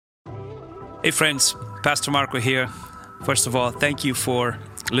Hey friends, Pastor Marco here. First of all, thank you for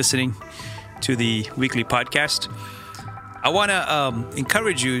listening to the weekly podcast. I want to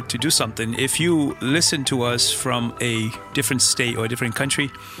encourage you to do something. If you listen to us from a different state or a different country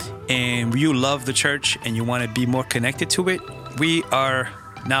and you love the church and you want to be more connected to it, we are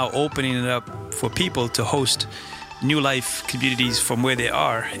now opening it up for people to host New Life communities from where they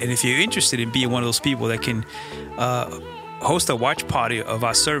are. And if you're interested in being one of those people that can host a watch party of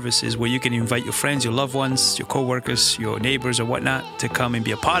our services where you can invite your friends, your loved ones, your co-workers, your neighbors or whatnot to come and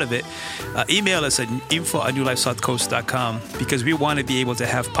be a part of it, email us at info@newlifesouthcoast.com because we want to be able to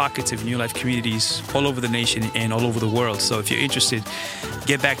have pockets of New Life communities all over the nation and all over the world. So if you're interested,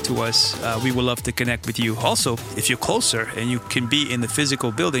 get back to us. We would love to connect with you. Also, if you're closer and you can be in the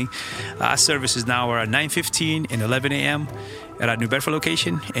physical building, our services now are at 9:15 and 11 a.m. at our New Bedford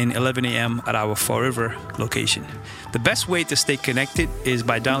location and 11 a.m. at our Fall River location. The best way to stay connected is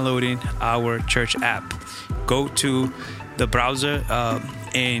by downloading our church app. Go to the browser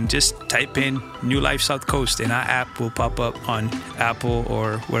and just type in New Life South Coast and our app will pop up on Apple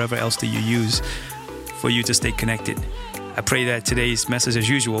or whatever else that you use for you to stay connected. I pray that today's message, as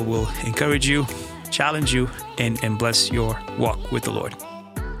usual, will encourage you, challenge you, and bless your walk with the Lord.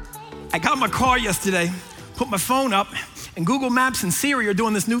 I got in my car yesterday, put my phone up, and Google Maps and Siri are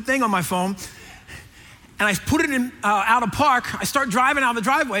doing this new thing on my phone. And I put it in out of park. I start driving out of the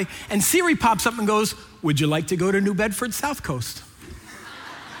driveway, and Siri pops up and goes, "Would you like to go to New Bedford South Coast?"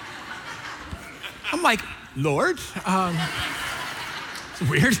 I'm like, Lord, it's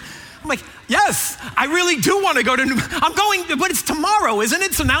weird. I'm like, yes, I really do want to go to I'm going, but it's tomorrow, isn't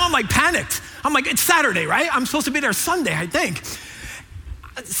it? So now I'm like panicked. I'm like, it's Saturday, right? I'm supposed to be there Sunday, I think.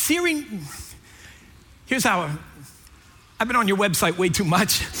 Siri, here's how I've been on your website way too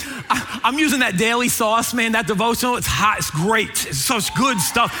much. I'm using that daily sauce, man, that devotional. It's hot, it's great. It's such good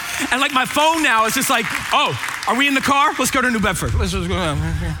stuff. And like my phone now is just like, oh, are we in the car? Let's go to New Bedford. Let's just go. I'm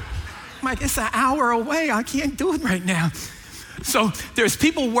like, it's an hour away. I can't do it right now. So there's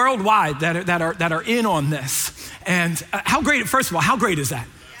people worldwide that are in on this. And how great, first of all, how great is that?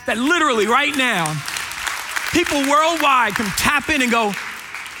 That literally right now, people worldwide can tap in and go,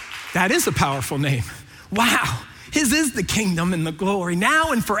 that is a powerful name. Wow. His is the kingdom and the glory.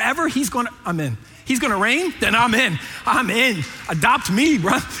 Now and forever, I'm in. He's gonna reign, then I'm in. I'm in. Adopt me,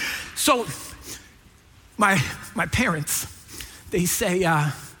 bro. So my parents, they say,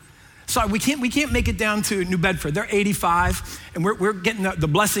 sorry, we can't make it down to New Bedford. They're 85, and we're getting the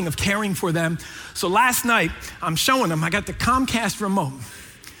blessing of caring for them. So last night, I'm showing them, I got the Comcast remote.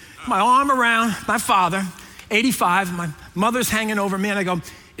 My arm around my father, 85, my mother's hanging over me, and I go,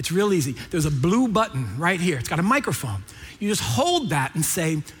 it's real easy. There's a blue button right here. It's got a microphone. You just hold that and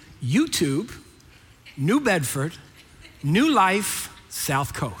say, YouTube, New Bedford, New Life,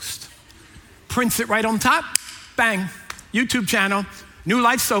 South Coast. Prints it right on top, bang, YouTube channel, New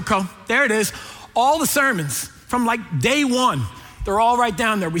Life SoCo. There it is. All the sermons from like day one, they're all right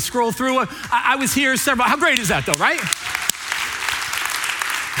down there. We scroll through it. I was here several, how great is that though, right?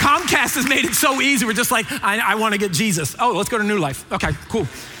 Comcast has made it so easy. We're just like, I want to get Jesus. Oh, let's go to New Life. Okay, cool.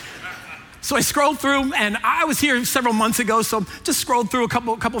 So I scrolled through, and I was here several months ago, so just scrolled through a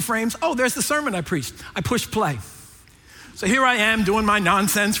couple frames. Oh, there's the sermon I preached. I pushed play. So here I am doing my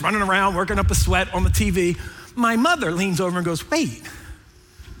nonsense, running around, working up a sweat on the TV. My mother leans over and goes, wait,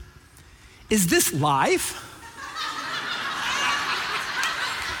 is this live?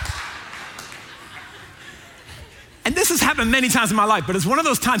 And this has happened many times in my life, but it's one of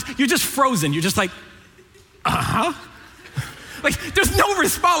those times you're just frozen. You're just like, uh-huh. Like, there's no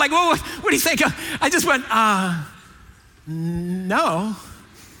response. Like, what do you say? I just went, no,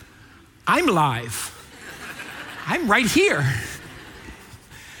 I'm live. I'm right here.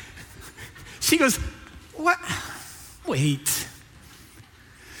 She goes, what? Wait.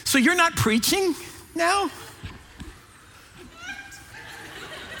 So you're not preaching now?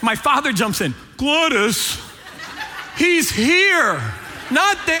 My father jumps in, Gladys, he's here,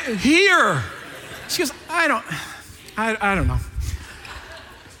 not there, here. She goes, I don't know.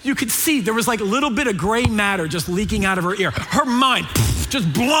 You could see there was like a little bit of gray matter just leaking out of her ear. Her mind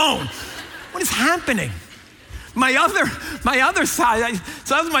just blown. What is happening? My other side,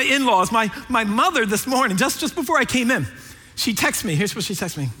 so that was my in-laws. My mother this morning, just before I came in, she texted me. Here's what she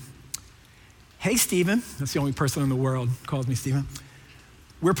texted me. Hey, Stephen. That's the only person in the world who calls me Stephen.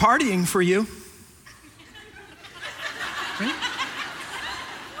 We're partying for you. Right?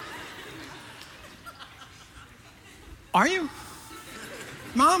 Are you?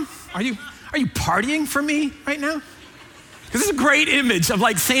 Mom, are you partying for me right now? Because this is a great image of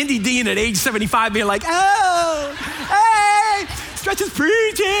like Sandy Dean at age 75 being like, oh, hey, Stretch is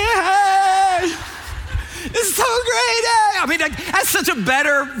preaching, hey. so great. I mean, like, that's such a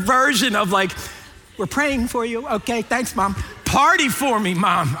better version of like, we're praying for you. Okay, thanks, Mom. Party for me,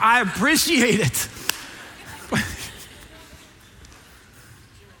 Mom. I appreciate it.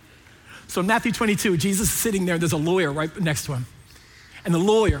 So in Matthew 22, Jesus is sitting there. There's a lawyer right next to him. And the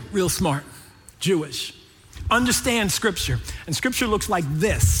lawyer, real smart, Jewish, understands Scripture. And Scripture looks like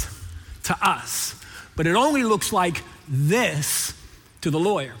this to us. But it only looks like this to the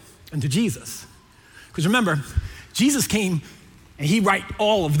lawyer and to Jesus. Because remember, Jesus came and he wrote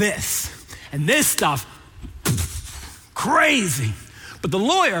all of this. And this stuff, crazy. But the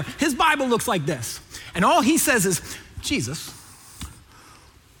lawyer, his Bible looks like this. And all he says is, Jesus,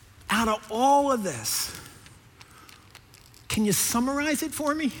 out of all of this, can you summarize it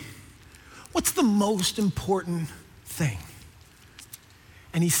for me? What's the most important thing?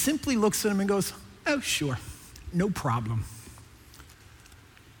 And he simply looks at him and goes, oh, sure, no problem.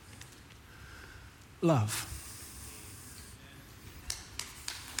 Love.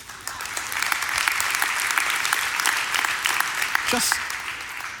 Just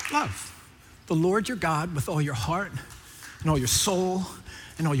love the Lord your God with all your heart and all your soul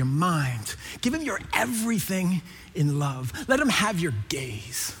and all your mind. Give him your everything in love. Let him have your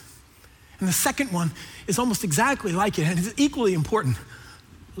gaze. And the second one is almost exactly like it, and it's equally important.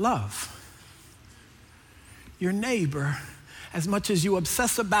 Love your neighbor as much as you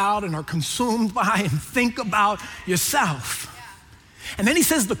obsess about and are consumed by and think about yourself. Yeah. And then he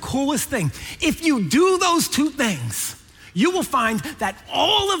says the coolest thing. If you do those two things, you will find that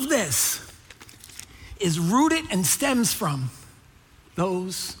all of this is rooted and stems from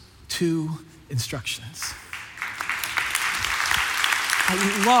those two instructions.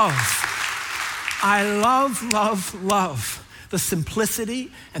 I love the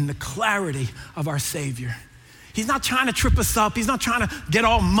simplicity and the clarity of our Savior. He's not trying to trip us up. He's not trying to get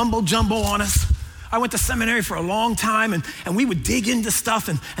all mumbo jumbo on us. I went to seminary for a long time and we would dig into stuff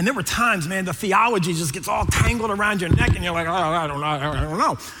and there were times, man, the theology just gets all tangled around your neck and you're like, oh, I don't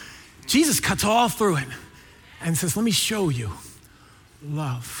know. Jesus cuts all through it and says, let me show you.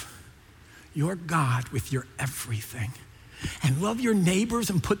 Love your God with your everything. And love your neighbors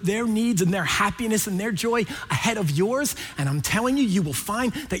and put their needs and their happiness and their joy ahead of yours. And I'm telling you, you will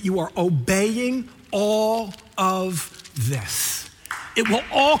find that you are obeying all of this. It will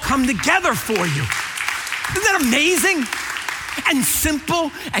all come together for you. Isn't that amazing? And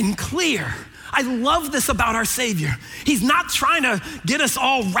simple and clear. I love this about our Savior. He's not trying to get us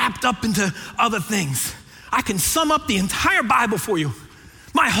all wrapped up into other things. I can sum up the entire Bible for you.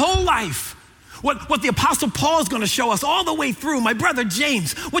 My whole life. What the Apostle Paul is going to show us all the way through, my brother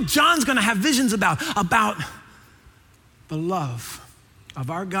James, what John's going to have visions about the love of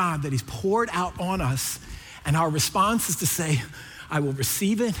our God that he's poured out on us. And our response is to say, I will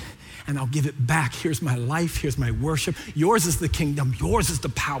receive it and I'll give it back. Here's my life, here's my worship. Yours is the kingdom, yours is the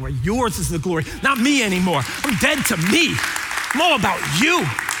power, yours is the glory. Not me anymore, I'm dead to me. I'm all about you.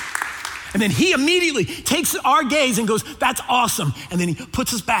 And then he immediately takes our gaze and goes, that's awesome. And then he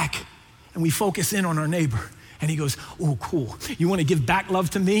puts us back. And we focus in on our neighbor. And he goes, oh, cool. You want to give back love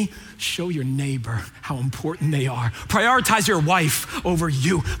to me? Show your neighbor how important they are. Prioritize your wife over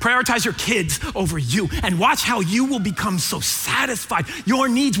you. Prioritize your kids over you. And watch how you will become so satisfied. Your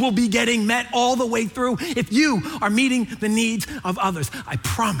needs will be getting met all the way through if you are meeting the needs of others. I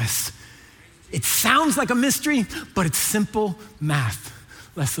promise. It sounds like a mystery, but it's simple math.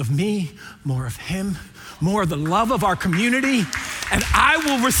 Less of me, more of him, more of the love of our community, and I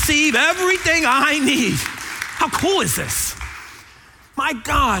will receive everything I need. How cool is this? My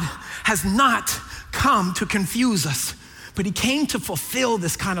God has not come to confuse us, but he came to fulfill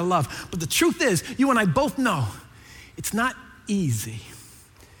this kind of love. But the truth is, you and I both know, it's not easy.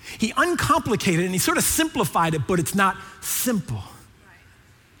 He uncomplicated and he sort of simplified it, but it's not simple.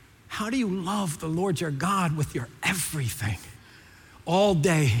 How do you love the Lord your God with your everything? All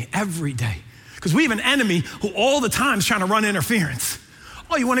day, every day. Because we have an enemy who all the time is trying to run interference.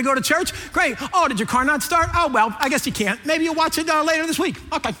 Oh, you want to go to church? Great. Oh, did your car not start? Oh, well, I guess you can't. Maybe you'll watch it later this week.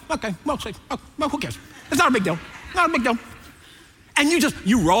 Okay, mostly. Well, who cares? It's not a big deal. Not a big deal. And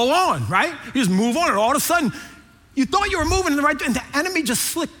you roll on, right? You just move on, and all of a sudden, you thought you were moving in the right direction, and the enemy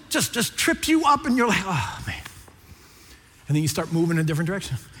just trips you up, and you're like, oh, man. And then you start moving in a different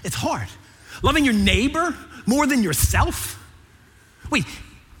direction. It's hard. Loving your neighbor more than yourself? Wait,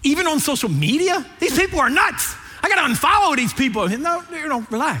 even on social media? These people are nuts. I got to unfollow these people. No,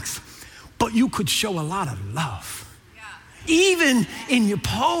 relax. But you could show a lot of love. Yeah. Even in your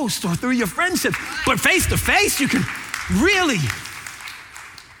post or through your friendships. But face to face, you can really.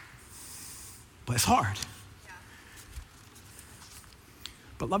 But it's hard. Yeah.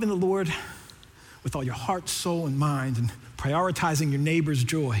 But loving the Lord with all your heart, soul, and mind, and prioritizing your neighbor's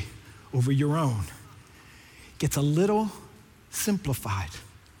joy over your own, gets a little simplified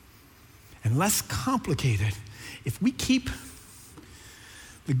and less complicated if we keep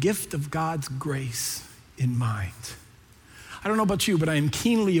the gift of God's grace in mind. I don't know about you, but I am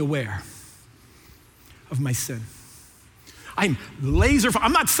keenly aware of my sin. I'm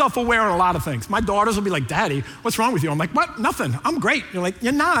not self-aware on a lot of things. My daughters will be like, Daddy, what's wrong with you? I'm like, what? Nothing. I'm great. You're like,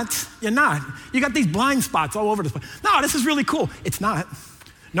 you're not. You got these blind spots all over this place. No, this is really cool. It's not.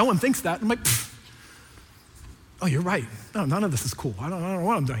 No one thinks that. I'm like, oh, you're right. No, none of this is cool. I don't know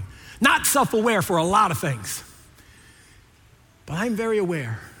what I'm doing. Not self-aware for a lot of things. But I'm very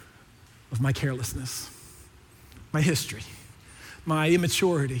aware of my carelessness, my history, my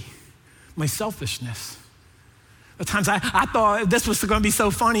immaturity, my selfishness. The times I thought this was going to be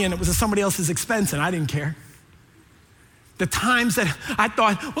so funny and it was at somebody else's expense and I didn't care. The times that I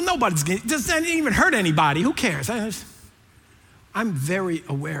thought, well, doesn't even hurt anybody. Who cares? I'm very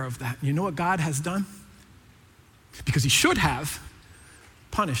aware of that. You know what God has done? Because he should have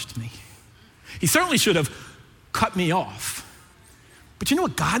punished me. He certainly should have cut me off. But you know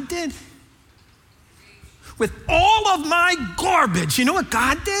what God did? With all of my garbage, you know what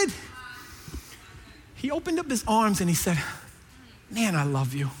God did? He opened up his arms and he said, man, I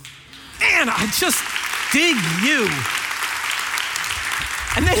love you. Man, I just dig you.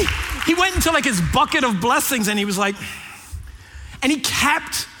 And then he went into like his bucket of blessings and he was like, and he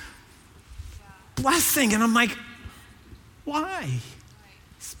kept blessing. And I'm like, why?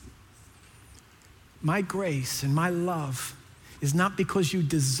 My grace and my love is not because you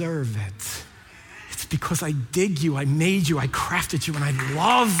deserve it. It's because I dig you, I made you, I crafted you, and I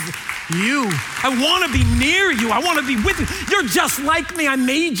love you. I want to be near you. I want to be with you. You're just like me. I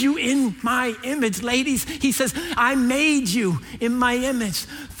made you in my image. Ladies, he says, I made you in my image.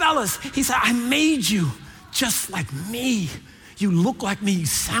 Fellas, he said, I made you just like me. You look like me. You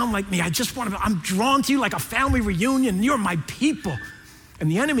sound like me. I'm drawn to you like a family reunion. You're my people.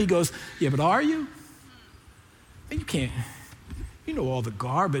 And the enemy goes, yeah, but are you? You can't. You know all the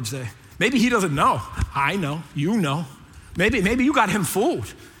garbage that, maybe he doesn't know. I know, you know. Maybe you got him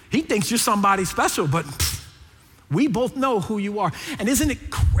fooled. He thinks you're somebody special, but we both know who you are. And isn't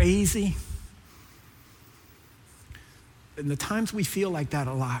it crazy? In the times we feel like that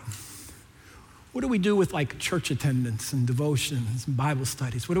a lot, what do we do with like church attendance and devotions and Bible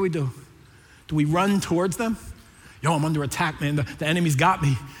studies? What do? Do we run towards them? Yo, I'm under attack, man. The enemy's got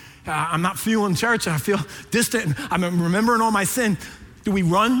me. I'm not feeling church. I feel distant. I'm remembering all my sin. Do we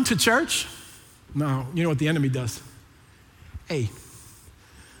run to church? No. You know what the enemy does? Hey,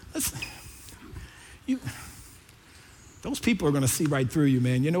 those people are going to see right through you,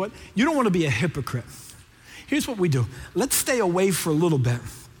 man. You know what? You don't want to be a hypocrite. Here's what we do. Let's stay away for a little bit.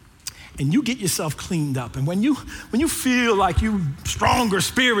 And you get yourself cleaned up. And when you feel like you're stronger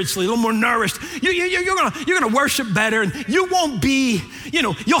spiritually, a little more nourished, you're gonna worship better, and you won't be,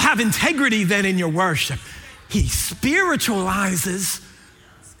 you'll have integrity then in your worship. He spiritualizes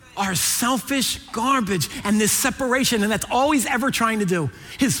our selfish garbage and this separation, and that's all he's ever trying to do.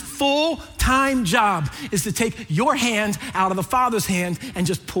 His full-time job is to take your hand out of the Father's hand and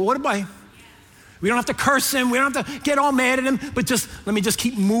just pull it away. We don't have to curse him. We don't have to get all mad at him, but let me just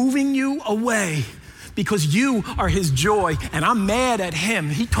keep moving you away because you are his joy and I'm mad at him.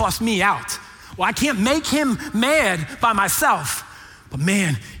 He tossed me out. Well, I can't make him mad by myself, but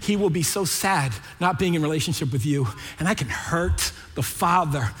man, he will be so sad not being in relationship with you, and I can hurt the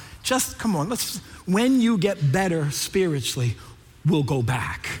Father. Just come on, when you get better spiritually, we'll go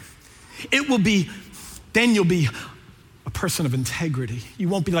back. Then you'll be a person of integrity. You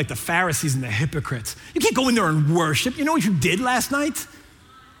won't be like the Pharisees and the hypocrites. You can't go in there and worship. You know what you did last night?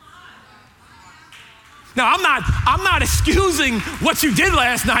 Now, I'm not excusing what you did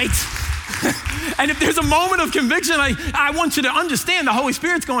last night. And if there's a moment of conviction, I want you to understand the Holy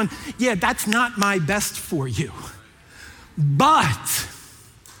Spirit's going, yeah, that's not my best for you. But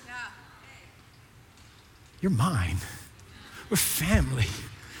you're mine. We're family.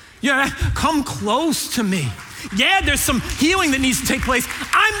 Yeah, come close to me. Yeah, there's some healing that needs to take place.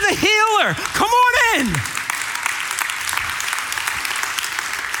 I'm the healer. Come on in.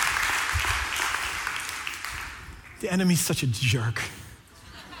 The enemy's such a jerk.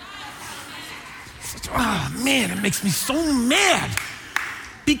 Oh man, it makes me so mad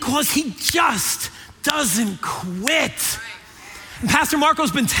because he just doesn't quit. And Pastor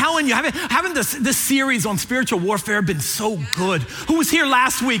Marco's been telling you, haven't this series on spiritual warfare been so good? Who was here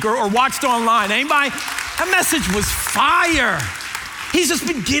last week or watched online? Anybody? That message was fire. He's just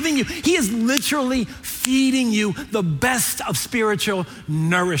been giving you, he is literally feeding you the best of spiritual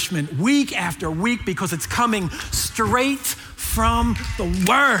nourishment week after week because it's coming straight from the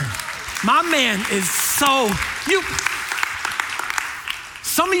Word. My man is some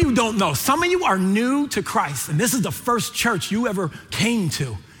of you don't know. Some of you are new to Christ, and this is the first church you ever came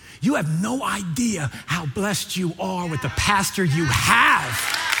to. You have no idea how blessed you are with the pastor you have.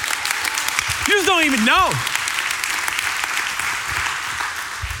 You just don't even know.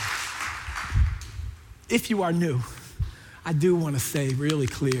 If you are new, I do want to say really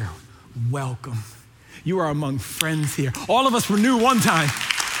clear, welcome. You are among friends here. All of us were new one time.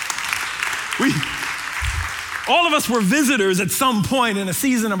 All of us were visitors at some point in a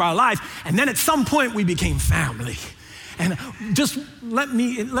season of our life, and then at some point we became family. And just let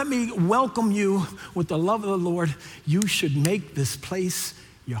me welcome you with the love of the Lord. You should make this place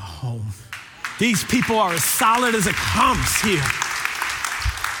your home. These people are as solid as it comes here.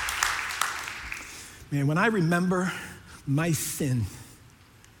 Man, when I remember my sin,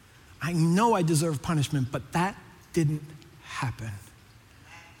 I know I deserve punishment, but that didn't happen.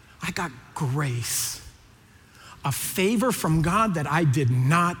 I got grace, a favor from God that I did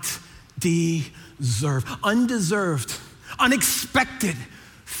not deserve, undeserved, unexpected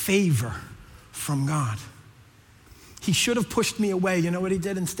favor from God. He should have pushed me away. You know what he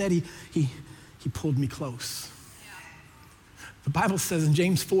did instead? He pulled me close. The Bible says in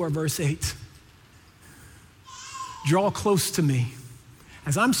James 4, verse 8, draw close to me.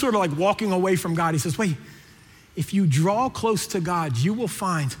 As I'm sort of like walking away from God, he says, wait, if you draw close to God, you will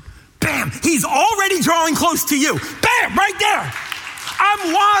find, bam, he's already drawing close to you. Bam, right there.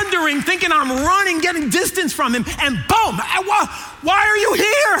 I'm wandering, thinking I'm running, getting distance from him, and boom, why are you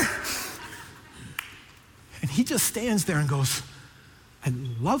here? And he just stands there and goes, I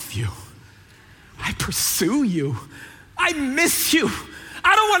love you. I pursue you. I miss you.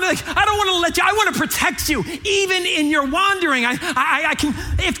 I don't want to let you, I want to protect you. Even in your wandering, I can,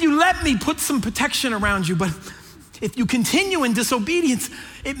 if you let me, put some protection around you. But if you continue in disobedience,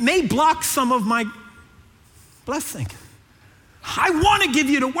 it may block some of my blessing. I want to give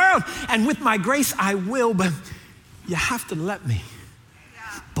you the world, and with my grace I will, but you have to let me.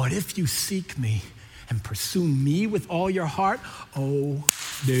 Yeah. But if you seek me and pursue me with all your heart, oh,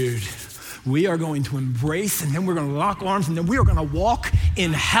 dude, we are going to embrace, and then we're going to lock arms, and then we are going to walk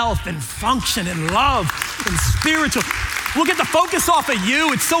in health and function and love and spiritual. We'll get the focus off of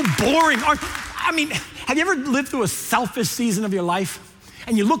you. It's so boring. I mean, have you ever lived through a selfish season of your life?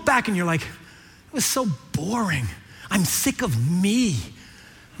 And you look back and you're like, it was so boring. I'm sick of me.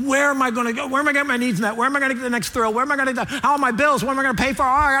 Where am I going to go? Where am I going to get my needs met? Where am I going to get the next thrill? Where am I going to, how are my bills? What am I going to pay for?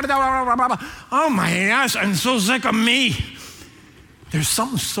 Oh my gosh, I'm so sick of me. There's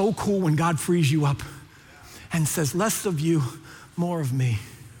something so cool when God frees you up and says, less of you, more of me.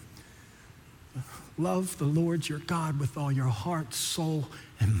 Love the Lord your God with all your heart, soul,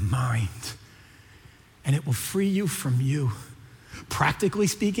 and mind. And it will free you from you. Practically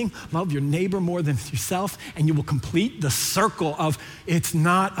speaking, love your neighbor more than yourself, and you will complete the circle of it's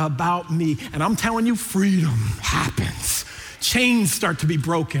not about me. And I'm telling you, freedom happens. Chains start to be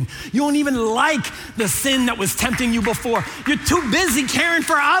broken. You don't even like the sin that was tempting you before. You're too busy caring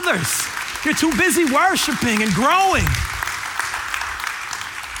for others. You're too busy worshiping and growing.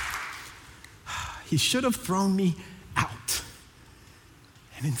 He should have thrown me out.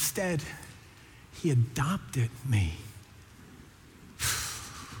 And instead, he adopted me.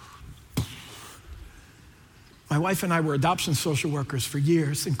 My wife and I were adoption social workers for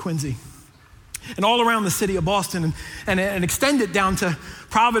years in Quincy and all around the city of Boston and extended down to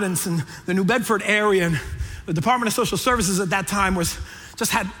Providence and the New Bedford area. And the Department of Social Services at that time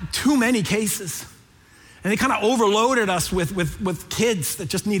just had too many cases. And they kind of overloaded us with kids that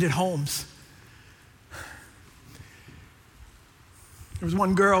just needed homes. There was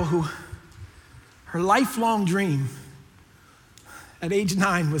one girl who, her lifelong dream at age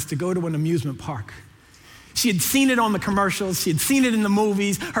 9 was to go to an amusement park. She had seen it on the commercials. She had seen it in the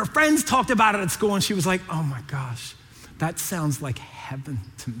movies. Her friends talked about it at school, and she was like, oh my gosh, that sounds like heaven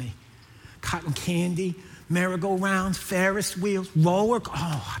to me. Cotton candy, merry-go-rounds, Ferris wheels, roller. Oh,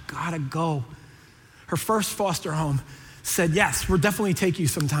 I gotta go. Her first foster home said, yes, we'll definitely take you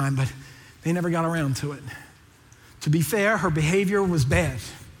sometime, but they never got around to it. To be fair, her behavior was bad.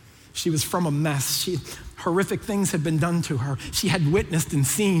 She was from a mess. Horrific things had been done to her. She had witnessed and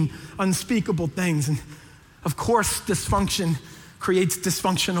seen unspeakable things. And of course, dysfunction creates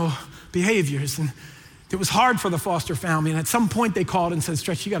dysfunctional behaviors. And it was hard for the foster family. And at some point they called and said,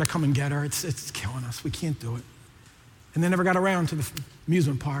 Stretch, you gotta come and get her. It's killing us. We can't do it. and they never got around to the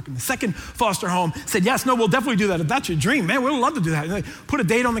amusement park. And the second foster home said, yes, no, we'll definitely do that. If that's your dream, man, we'd love to do that. And they put a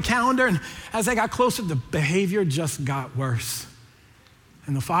date on the calendar, and as they got closer, the behavior just got worse.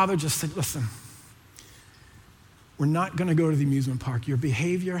 And the father just said, listen, we're not gonna go to the amusement park. Your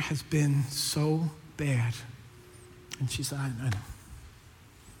behavior has been so bad. And she said, I know.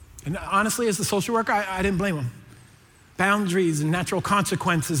 And honestly, as the social worker, I didn't blame him. Boundaries and natural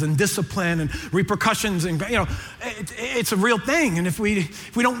consequences and discipline and repercussions, and it's a real thing. And if we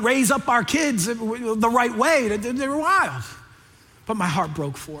don't raise up our kids the right way, they're wild. But my heart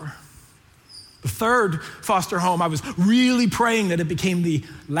broke for her. The third foster home, I was really praying that it became the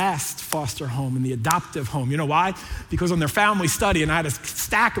last foster home and the adoptive home. You know why? Because on their family study, and I had a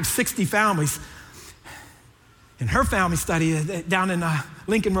stack of 60 families, in her family study down in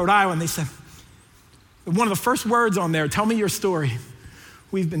Lincoln, Rhode Island, they said, one of the first words on there, tell me your story.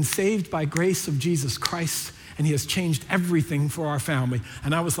 We've been saved by grace of Jesus Christ, and he has changed everything for our family.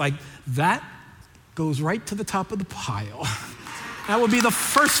 And I was like, that goes right to the top of the pile. That will be the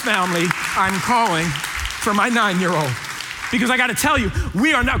first family I'm calling for my 9-year-old. Because I gotta tell you,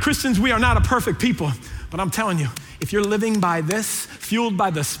 we are not Christians, we are not a perfect people. But I'm telling you, if you're living by this, fueled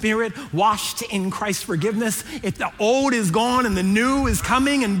by the Spirit, washed in Christ's forgiveness, if the old is gone and the new is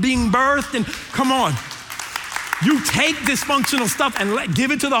coming and being birthed, and come on. You take dysfunctional stuff and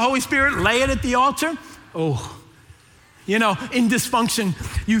give it to the Holy Spirit, lay it at the altar. Oh, in dysfunction,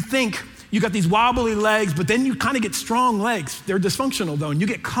 you think you got these wobbly legs, but then you kind of get strong legs. They're dysfunctional though, and you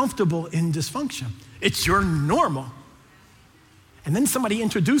get comfortable in dysfunction. It's your normal. And then somebody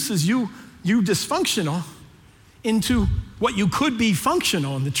introduces you dysfunctional into what you could be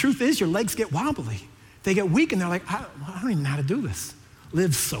functional. And the truth is your legs get wobbly. They get weak and they're like, I don't even know how to do this.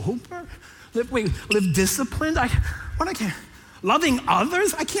 Live sober, live disciplined. I can't. Loving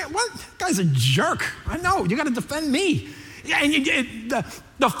others, I can't, what? Guy's a jerk. I know, you gotta defend me. And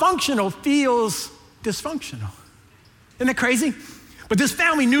the functional feels dysfunctional. Isn't that crazy? But this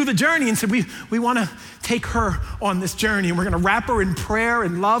family knew the journey and said, we wanna take her on this journey, and we're gonna wrap her in prayer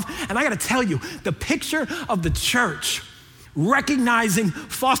and love. And I gotta tell you, the picture of the church recognizing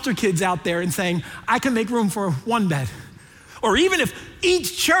foster kids out there and saying, I can make room for one bed. Or even if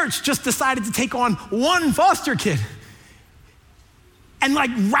each church just decided to take on one foster kid and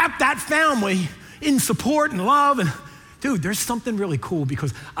wrap that family in support and love. And dude, there's something really cool,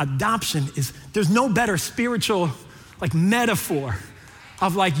 because adoption there's no better spiritual metaphor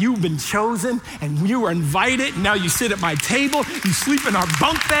of you've been chosen and you were invited, and now you sit at my table, you sleep in our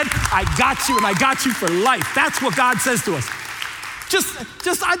bunk bed, I got you and I got you for life. That's what God says to us.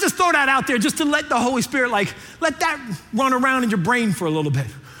 I just throw that out there just to let the Holy Spirit, let that run around in your brain for a little bit.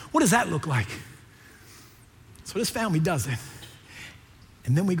 What does that look like? So this family does it.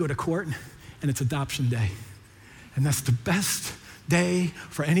 And then we go to court, and it's adoption day. And that's the best day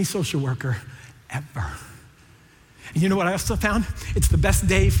for any social worker ever. And you know what I also found? It's the best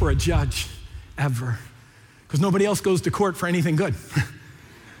day for a judge ever. Because nobody else goes to court for anything good.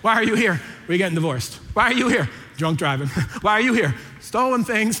 Why are you here? We're getting divorced. Why are you here? Drunk driving. Why are you here? Stolen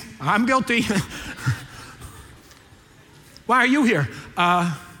things. I'm guilty. Why are you here?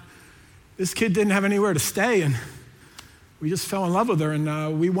 This kid didn't have anywhere to stay, and we just fell in love with her,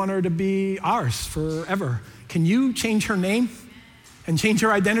 and we want her to be ours forever. Can you change her name and change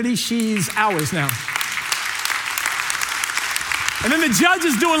her identity? She's ours now. And then the judge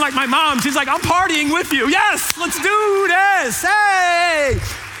is doing like my mom. She's like, I'm partying with you. Yes, let's do this. Hey.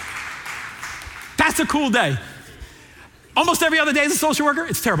 That's a cool day. Almost every other day as a social worker,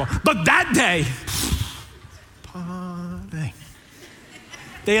 it's terrible. But that day, party.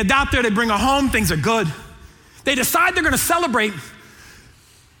 They adopt her, they bring her home, things are good. They decide they're gonna celebrate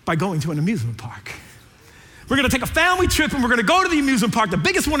by going to an amusement park. We're gonna take a family trip and we're gonna go to the amusement park, the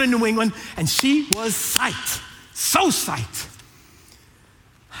biggest one in New England, and she was psyched, so psyched.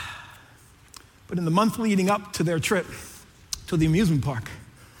 But in the month leading up to their trip to the amusement park,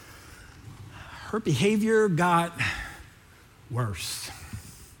 her behavior got worse.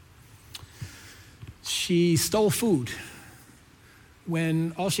 She stole food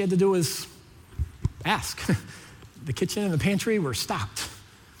when all she had to do was ask. The kitchen and the pantry were stocked.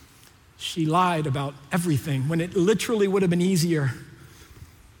 She lied about everything when it literally would have been easier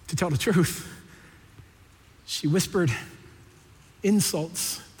to tell the truth. She whispered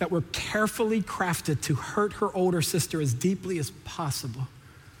insults that were carefully crafted to hurt her older sister as deeply as possible.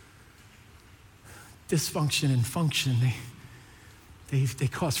 Dysfunction and function, they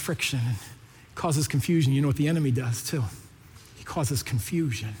cause friction and causes confusion. You know what the enemy does too? He causes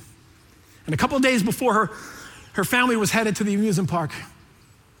confusion. And a couple of days before her family was headed to the amusement park,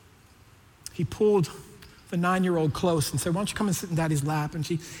 he pulled the 9-year-old close and said, why don't you come and sit in Daddy's lap? And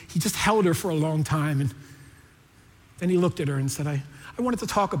he just held her for a long time. And then he looked at her and said, I wanted to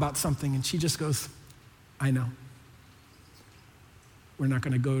talk about something. And she just goes, I know. We're not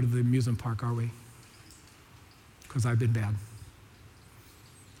going to go to the amusement park, are we? Because I've been bad.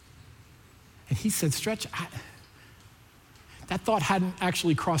 And he said, Stretch, that thought hadn't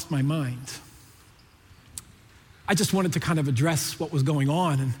actually crossed my mind. I just wanted to kind of address what was going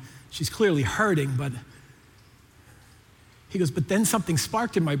on, and she's clearly hurting, but he goes, but then something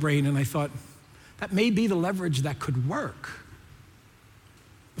sparked in my brain, and I thought, that may be the leverage that could work.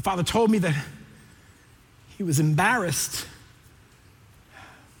 The father told me that he was embarrassed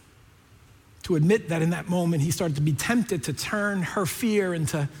to admit that in that moment he started to be tempted to turn her fear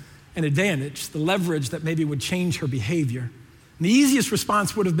into an advantage, the leverage that maybe would change her behavior. And the easiest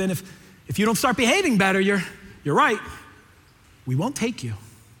response would have been, if you don't start behaving better, you're right, we won't take you.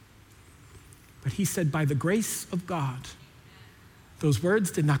 But he said, by the grace of God, those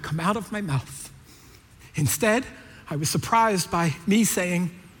words did not come out of my mouth. Instead, I was surprised by me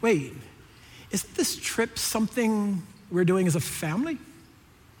saying, wait, isn't this trip something we're doing as a family?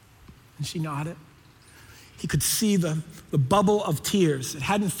 And she nodded. He could see the bubble of tears. It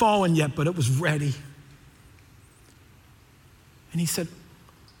hadn't fallen yet, but it was ready. And he said,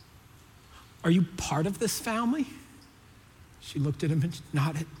 are you part of this family? She looked at him and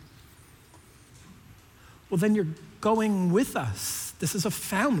nodded. Well, then you're going with us. This is a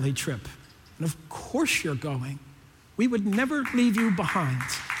family trip. And of course you're going. We would never leave you behind.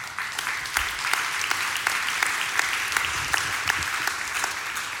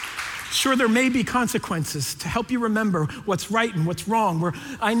 Sure, there may be consequences to help you remember what's right and what's wrong.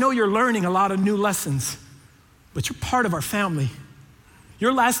 I know you're learning a lot of new lessons, but you're part of our family.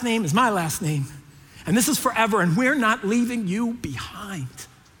 Your last name is my last name, and this is forever, and we're not leaving you behind.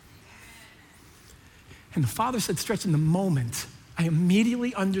 And the father said, Stretch, in the moment, I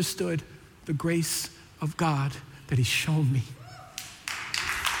immediately understood the grace of God that he's shown me.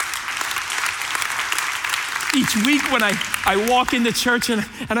 Each week when I walk into church and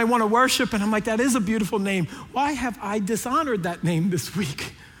I want to worship, and I'm like, that is a beautiful name. Why have I dishonored that name this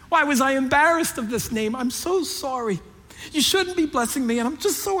week? Why was I embarrassed of this name? I'm so sorry. You shouldn't be blessing me, and I'm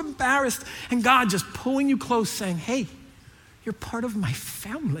just so embarrassed. And God just pulling you close saying, hey, you're part of my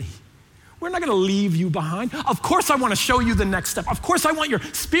family. We're not going to leave you behind. Of course I want to show you the next step. Of course I want your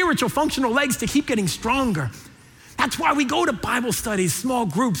spiritual functional legs to keep getting stronger. That's why we go to Bible studies, small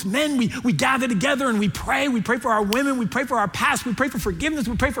groups. Men, we gather together and we pray. We pray for our women. We pray for our past. We pray for forgiveness.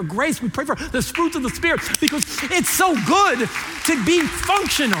 We pray for grace. We pray for the fruits of the Spirit because it's so good to be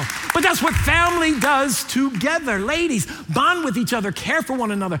functional. But that's what family does together. Ladies, bond with each other, care for one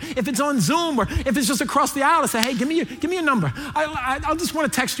another. If it's on Zoom or if it's just across the aisle, say, hey, give me a number. I'll just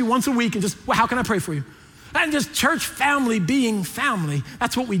want to text you once a week and just, well, how can I pray for you? And just church family being family.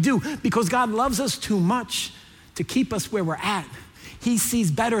 That's what we do because God loves us too much to keep us where we're at. He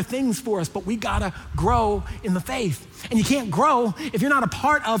sees better things for us, but we gotta grow in the faith. And you can't grow if you're not a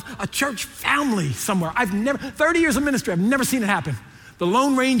part of a church family somewhere. 30 years of ministry, I've never seen it happen. The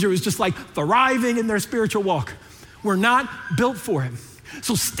Lone Ranger is just like thriving in their spiritual walk. We're not built for it.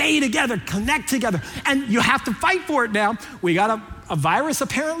 So stay together, connect together, and you have to fight for it now. We got a virus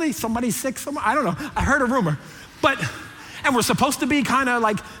apparently, somebody's sick somewhere, I don't know, I heard a rumor. And we're supposed to be kind of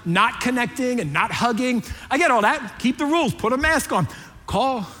like not connecting and not hugging. I get all that. Keep the rules. Put a mask on.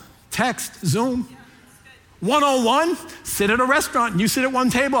 Call, text, Zoom. One-on-one, sit at a restaurant. You sit at one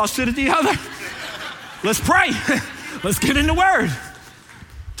table, I'll sit at the other. Let's pray. Let's get in the Word.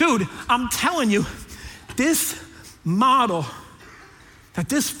 Dude, I'm telling you, this model that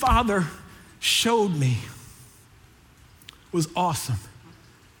this father showed me was awesome.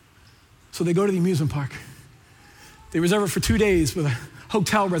 So they go to the amusement park. They reserve it for 2 days with a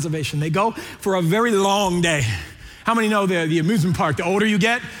hotel reservation. They go for a very long day. How many know the amusement park, the older you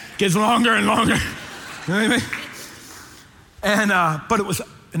get, gets longer and longer? You know what I mean? But it was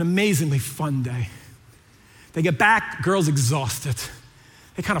an amazingly fun day. They get back, girl's exhausted.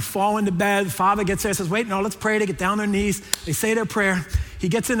 They kind of fall into bed. The father gets there and says, wait, no, let's pray. They get down on their knees. They say their prayer. He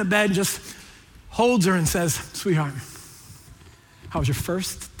gets into bed and just holds her and says, sweetheart, how was your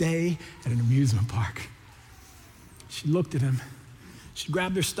first day at an amusement park? She looked at him. She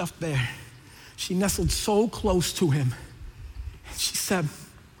grabbed her stuffed bear. She nestled so close to him. And she said,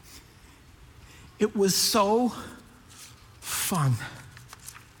 it was so fun.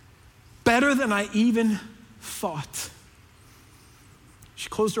 Better than I even thought. She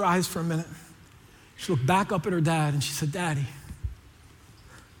closed her eyes for a minute. She looked back up at her dad and she said, Daddy,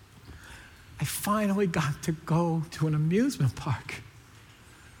 I finally got to go to an amusement park.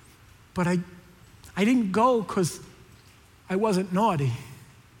 But I I didn't go because I wasn't naughty.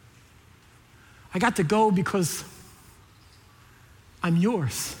 I got to go because I'm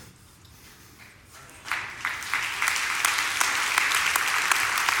yours.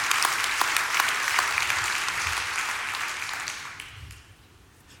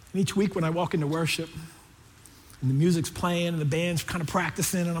 And each week when I walk into worship, and the music's playing and the band's kind of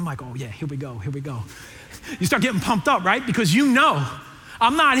practicing, and I'm like, oh yeah, here we go, here we go. You start getting pumped up, right? Because you know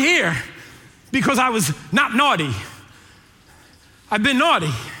I'm not here because I was not naughty. I've been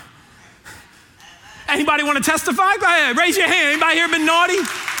naughty. Anybody want to testify? Go ahead, raise your hand. Anybody here been naughty?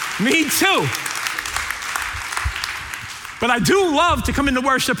 Me too. But I do love to come into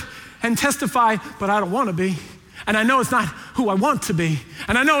worship and testify, but I don't want to be. And I know it's not who I want to be.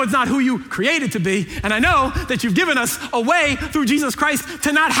 And I know it's not who you created to be. And I know that you've given us a way through Jesus Christ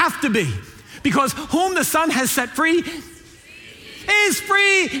to not have to be. Because whom the Son has set free is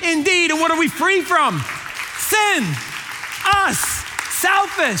free indeed. And what are we free from? Sin, us,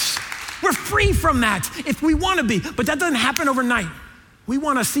 selfish. We're free from that if we want to be. But that doesn't happen overnight. We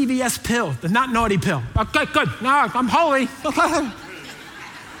want a CVS pill, the not naughty pill. Okay, good. No, I'm holy.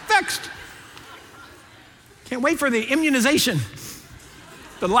 Fixed. Can't wait for the immunization.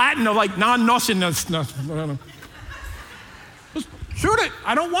 The Latin of like non-nauseousness. Just shoot it.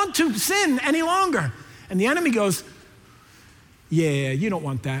 I don't want to sin any longer. And the enemy goes, yeah, you don't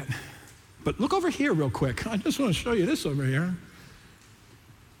want that. But look over here real quick. I just want to show you this over here.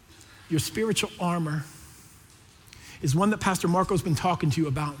 Your spiritual armor is one that Pastor Marco's been talking to you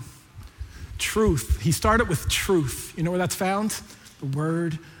about. Truth. He started with truth. You know where that's found? The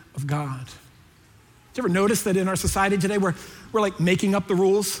Word of God. Did you ever notice that in our society today, we're like making up the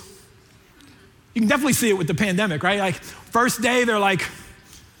rules? You can definitely see it with the pandemic, right? Like first day, they're like,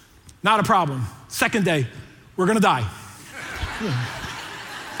 not a problem. Second day, we're gonna die.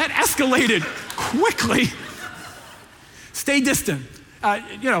 That escalated quickly. Stay distant.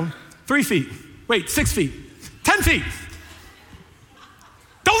 3 feet. Wait, 6 feet. 10 feet.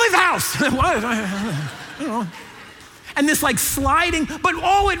 Don't leave the house. What? I don't know. And this like sliding, but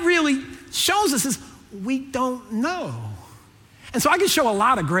all it really shows us is we don't know. And so I can show a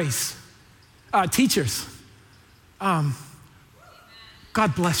lot of grace. Teachers, God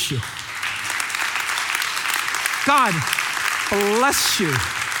bless you. God bless you.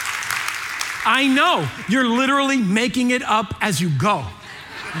 I know you're literally making it up as you go.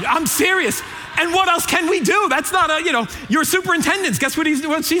 I'm serious. And what else can we do? That's not your superintendents. Guess what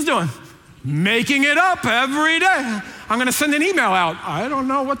she's doing? Making it up every day. I'm gonna send an email out. I don't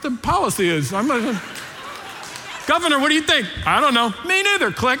know what the policy is. Governor, what do you think? I don't know. Me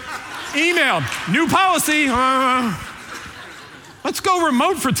neither. Click. Email. New policy. Let's go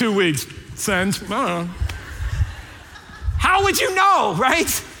remote for 2 weeks. Send. I don't know. How would you know,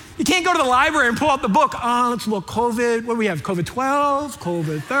 right? You can't go to the library and pull out the book. Let's look. COVID. What do we have? COVID-12,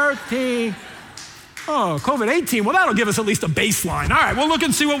 COVID-13. Oh, COVID-18. Well, that'll give us at least a baseline. All right, we'll look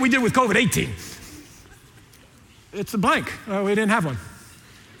and see what we did with COVID-18. It's a blank. We didn't have one.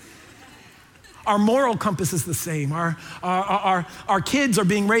 Our moral compass is the same. Our kids are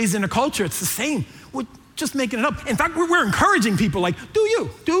being raised in a culture. It's the same. We're just making it up. In fact, we're encouraging people like,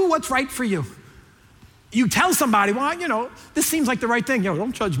 do what's right for you. You tell somebody, well, this seems like the right thing.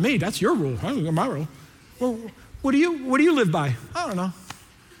 Don't judge me. That's your rule. I don't know my rule. Well, what do you live by? I don't know.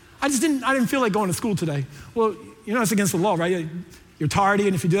 I didn't feel like going to school today. Well, it's against the law, right? You're tardy,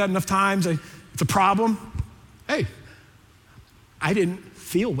 and if you do that enough times, it's a problem. Hey, I didn't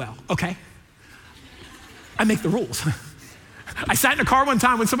feel well, okay? I make the rules. I sat in a car one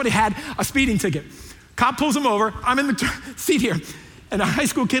time when somebody had a speeding ticket. Cop pulls him over. I'm in the seat here. And a high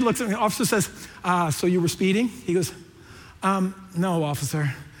school kid looks at me. The officer says, so you were speeding? He goes, no,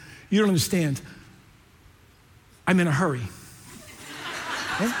 officer. You don't understand. I'm in a hurry.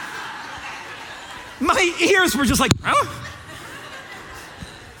 Okay? My ears were just like, huh?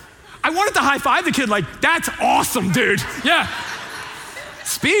 I wanted to high five the kid like, that's awesome, dude. Yeah.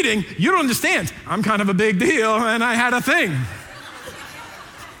 Speeding, you don't understand. I'm kind of a big deal and I had a thing.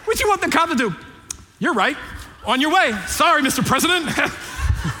 What you want the cop to do? You're right. On your way. Sorry, Mr. President.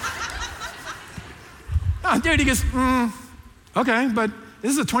 Dude, he goes, okay, but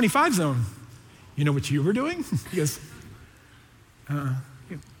this is a 25 zone. You know what you were doing? He goes,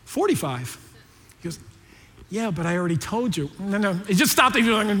 45. He goes, yeah, but I already told you. No. He just stopped. He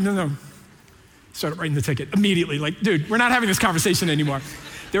was like, no. Started writing the ticket immediately. Like, dude, we're not having this conversation anymore.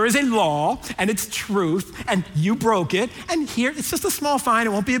 There is a law, and it's truth, and you broke it, and here, it's just a small fine. It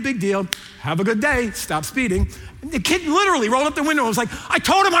won't be a big deal. Have a good day. Stop speeding. And the kid literally rolled up the window and was like, I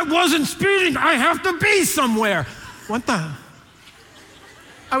told him I wasn't speeding. I have to be somewhere. What the?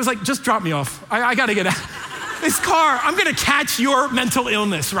 I was like, just drop me off. I got to get out. This car, I'm going to catch your mental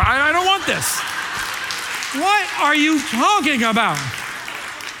illness, right? I don't want this. What are you talking about?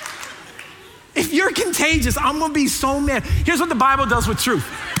 If you're contagious, I'm going to be so mad. Here's what the Bible does with truth.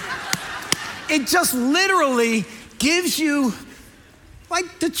 It just literally gives you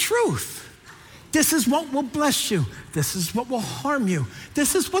like the truth. This is what will bless you. This is what will harm you.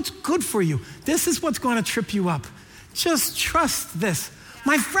 This is what's good for you. This is what's going to trip you up. Just trust this.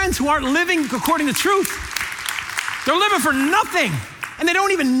 My friends who aren't living according to truth, they're living for nothing and they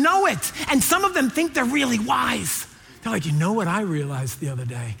don't even know it. And some of them think they're really wise. They're like, you know what I realized the other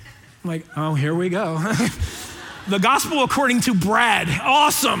day? I'm like, oh, here we go. The gospel according to Brad.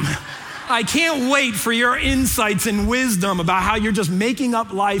 Awesome. I can't wait for your insights and wisdom about how you're just making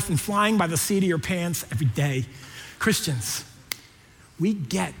up life and flying by the seat of your pants every day. Christians, we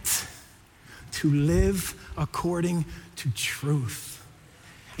get to live according to truth.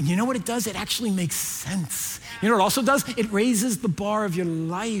 And you know what it does? It actually makes sense. You know what it also does? It raises the bar of your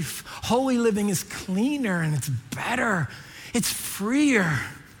life. Holy living is cleaner and it's better. It's freer.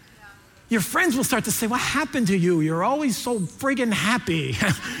 Your friends will start to say, what happened to you? You're always so friggin' happy.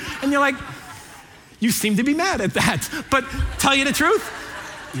 And you're like, you seem to be mad at that. But tell you the truth?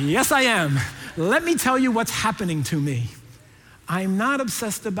 Yes, I am. Let me tell you what's happening to me. I'm not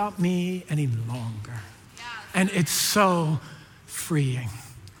obsessed about me any longer. And it's so freeing.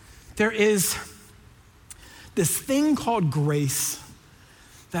 There is this thing called grace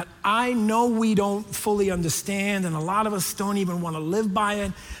that I know we don't fully understand, and a lot of us don't even want to live by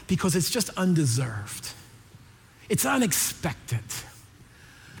it because it's just undeserved. It's unexpected.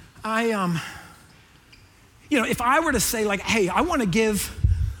 If I were to say like, hey, I want to give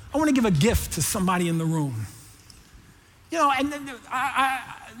a gift to somebody in the room. And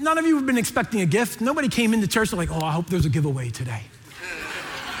none of you have been expecting a gift. Nobody came into church like, oh, I hope there's a giveaway today.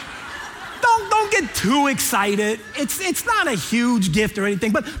 Don't get too excited. It's not a huge gift or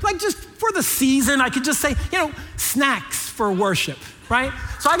anything, but like just for the season, I could just say, snacks for worship, right?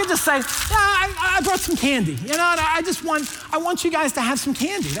 So I could just say, I brought some candy. I want you guys to have some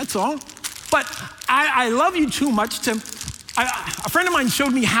candy, that's all. But I love you too much a friend of mine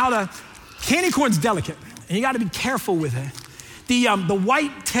showed me candy corn's delicate, and you gotta be careful with it. The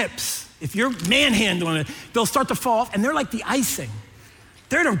white tips, if you're manhandling it, they'll start to fall off, and they're like the icing.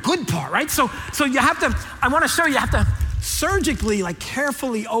 They're the good part, right? So you have to, I wanna show you have to surgically, like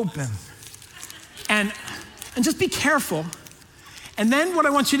carefully open and just be careful. And then what I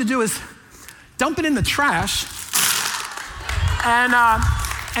want you to do is dump it in the trash and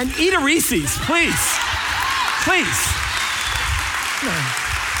eat a Reese's, please. Please. No.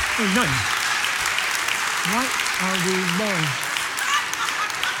 What are we doing?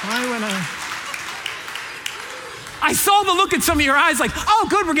 Why would I saw the look at some of your eyes like, oh,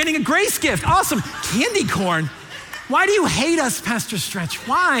 good, we're getting a grace gift. Awesome. Candy corn. Why do you hate us, Pastor Stretch?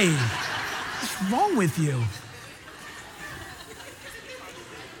 Why? What's wrong with you?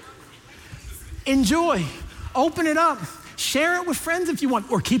 Enjoy. Open it up. Share it with friends if you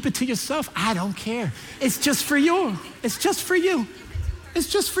want, or keep it to yourself. I don't care. It's just for you. It's just for you. It's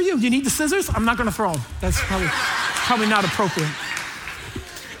just for you. Do you need the scissors? I'm not gonna throw them. That's probably not appropriate.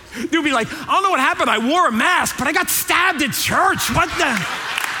 You'll be like, I don't know what happened. I wore a mask, but I got stabbed at church. What the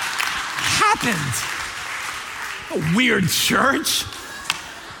happened? A weird church.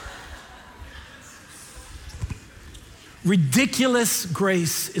 Ridiculous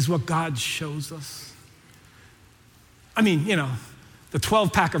grace is what God shows us. I mean, the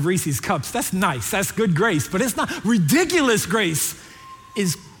 12-pack of Reese's Cups, that's nice. That's good grace, but it's not. Ridiculous grace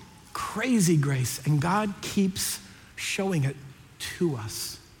is crazy grace, and God keeps showing it to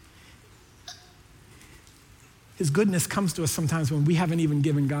us. His goodness comes to us sometimes when we haven't even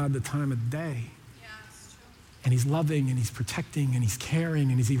given God the time of day. Yeah, that's true. And he's loving, and he's protecting, and he's caring,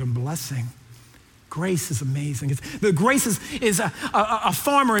 and he's even blessing. Grace is amazing. The grace is a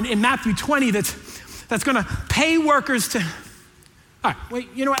farmer in Matthew 20 that's gonna pay workers to, all right, wait,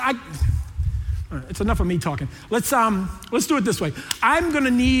 you know what, all right, it's enough of me talking. Let's do it this way. I'm gonna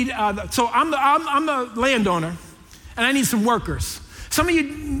need, so I'm the landowner, and I need some workers. Some of you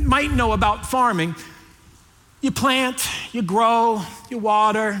might know about farming. You plant, you grow, you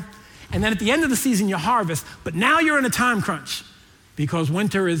water, and then at the end of the season you harvest, but now you're in a time crunch because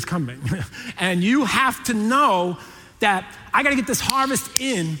winter is coming. And you have to know that I gotta get this harvest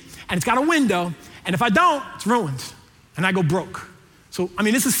in, and it's got a window, and if I don't, it's ruined, and I go broke. So,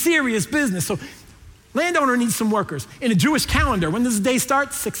 this is serious business. So landowner needs some workers. In a Jewish calendar, when does the day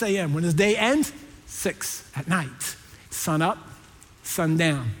start? 6 a.m. When does the day end? 6 at night. Sun up, sun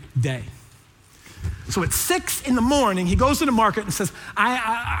down, day. So at 6 in the morning, he goes to the market and says,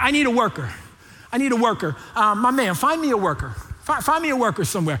 I need a worker. I need a worker. My man, find me a worker. Find me a worker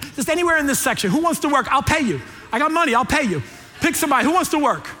somewhere. Just anywhere in this section. Who wants to work? I'll pay you. I got money, I'll pay you. Pick somebody. Who wants to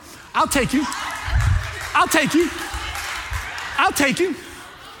work? I'll take you. I'll take you. I'll take you.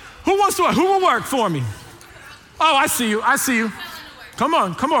 Who wants to work? Who will work for me? Oh, I see you. I see you. Come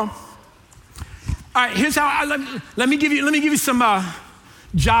on, come on. All right, here's how, let me give you some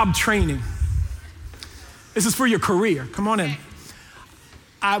job training. This is for your career. Come on in.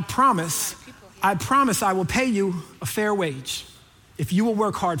 I promise I will pay you a fair wage if you will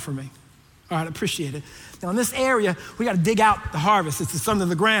work hard for me. All right, I appreciate it. Now in this area, we got to dig out the harvest. It's under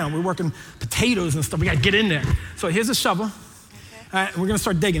the ground. We're working potatoes and stuff. We got to get in there. So here's a shovel. Okay. All right, and we're going to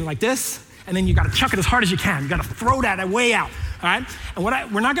start digging like this. And then you got to chuck it as hard as you can. You got to throw that way out. All right? And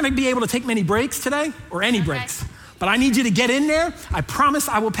we're not going to be able to take many breaks today or any breaks. But I need you to get in there. I promise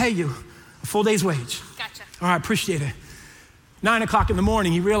I will pay you a full day's wage. Gotcha. All right, appreciate it. 9 o'clock in the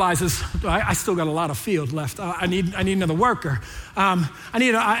morning, he realizes, I still got a lot of field left. I need another worker. I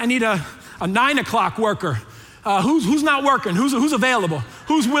need a 9 o'clock worker. Who's not working? Who's available?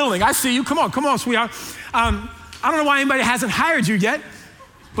 Who's willing? I see you. Come on, sweetheart. I don't know why anybody hasn't hired you yet,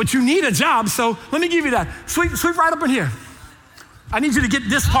 but you need a job, so let me give you that. Sweep right up in here. I need you to get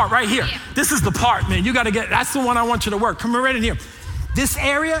this part right here. This is the part, man. You got to get, that's the one I want you to work. Come right in here. This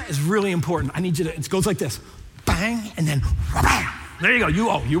area is really important. I need you to, it goes like this. Bang, and then bam. There you go.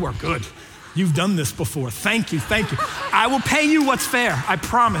 You work good. You've done this before. Thank you. I will pay you what's fair. I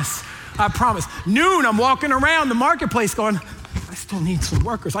promise. Noon, I'm walking around the marketplace going, I still need some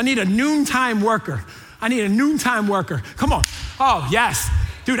workers. I need a noontime worker. Come on. Oh, yes.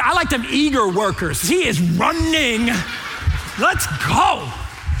 Dude, I like them eager workers. He is running. Let's go.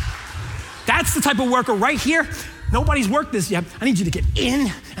 That's the type of worker right here. Nobody's worked this yet. I need you to get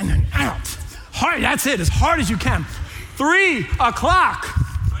in and then out. Hard, that's it, as hard as you can. 3 o'clock.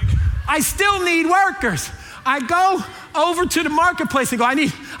 I still need workers. I go over to the marketplace and go, I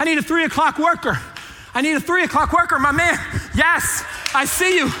need a 3 o'clock worker. I need a 3 o'clock worker, my man. Yes, I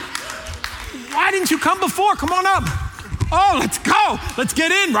see you. Why didn't you come before? Come on up. Oh, let's go. Let's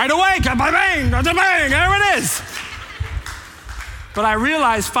get in right away. Bang, bang, there it is. But I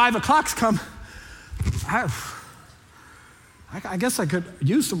realized 5 o'clock's come. I guess I could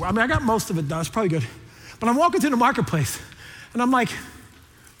use some. I got most of it done. It's probably good. But I'm walking to the marketplace, and I'm like,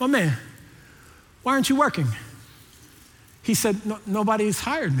 my man, why aren't you working? He said, nobody's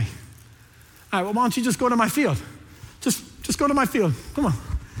hired me. All right, well, why don't you just go to my field? Just go to my field. Come on.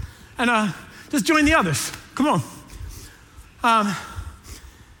 And just join the others. Come on.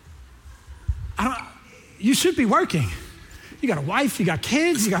 You should be working. You got a wife, you got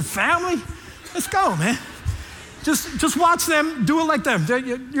kids, you got family. Let's go, man. Just watch them, do it like them.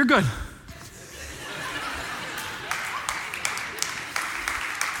 You're good.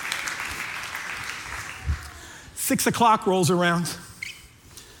 Six o'clock rolls around,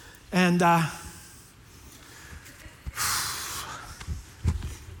 and that's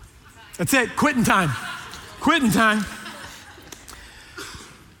it, quitting time.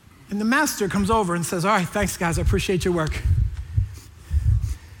 And the master comes over and says, all right, thanks guys, I appreciate your work.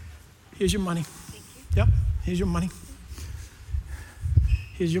 Here's your money. Thank you. Yep, here's your money.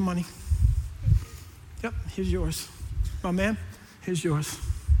 Here's your money. Yep, here's yours. My man, here's yours.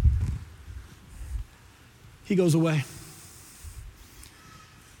 He goes away.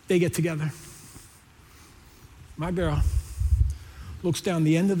 They get together. My girl looks down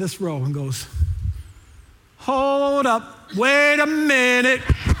the end of this row and goes, hold up, wait a minute.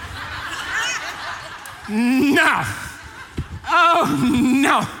 No. Oh,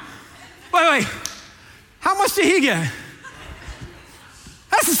 no. Wait. How much did he get?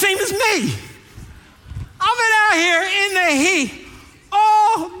 That's the same as me. I've been out here in the heat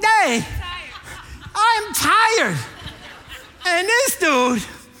all day. I'm tired. And this dude,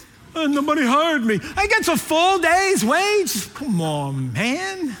 nobody hired me. I get a full day's wage. Come on,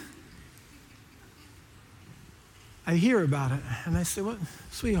 man. I hear about it, and I say, what,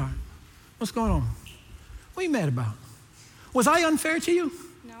 sweetheart, what's going on? What are you mad about? Was I unfair to you?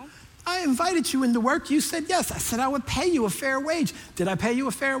 No. I invited you into work. You said yes. I said I would pay you a fair wage. Did I pay you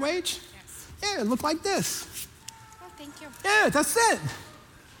a fair wage? Yes. Yeah, it looked like this. Oh, thank you. Yeah, that's it.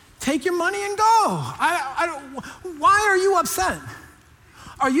 Take your money and go. Why are you upset?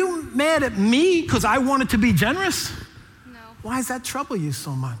 Are you mad at me because I wanted to be generous? No. Why does that trouble you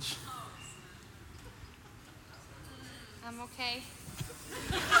so much? I'm okay.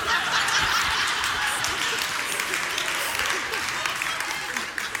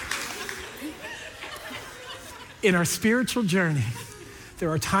 In our spiritual journey, there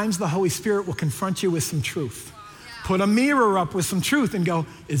are times the Holy Spirit will confront you with some truth. Put a mirror up with some truth and go,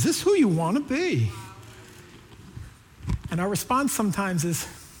 is this who you want to be? And our response sometimes is,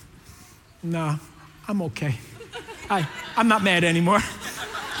 nah, I'm okay. I'm not mad anymore.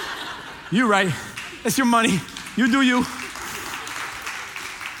 You're right. It's your money. You do you.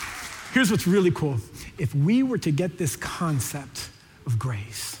 Here's what's really cool. If we were to get this concept of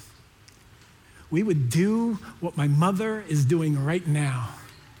grace, we would do what my mother is doing right now.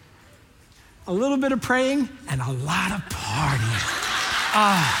 A little bit of praying and a lot of partying.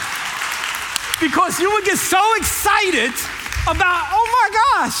 Because you would get so excited about, oh my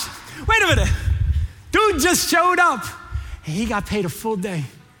gosh, wait a minute. Dude just showed up and he got paid a full day.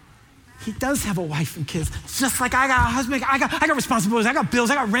 He does have a wife and kids. It's just like I got a husband, I got responsibilities, I got bills,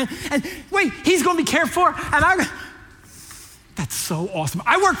 I got rent. And wait, he's gonna be cared for and that's so awesome.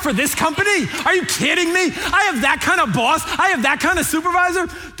 I work for this company. Are you kidding me? I have that kind of boss. I have that kind of supervisor.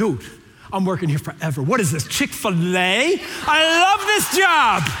 Dude, I'm working here forever. What is this, Chick-fil-A? I love this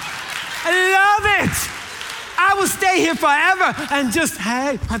job. I love it. I will stay here forever and just,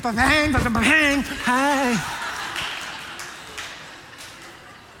 hey.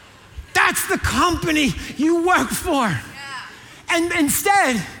 That's the company you work for. Yeah. And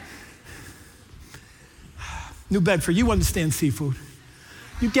instead, New Bedford, you understand seafood.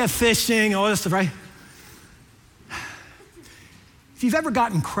 You get fishing, all this stuff, right? If you've ever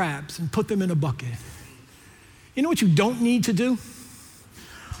gotten crabs and put them in a bucket, you know what you don't need to do?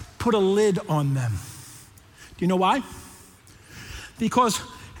 Put a lid on them. Do you know why? Because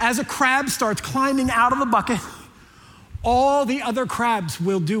as a crab starts climbing out of the bucket, all the other crabs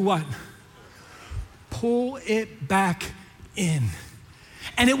will do what? Pull it back in.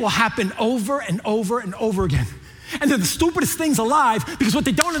 And it will happen over and over and over again. And they're the stupidest things alive because what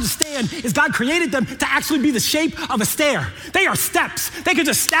they don't understand is God created them to actually be the shape of a stair. They are steps. They could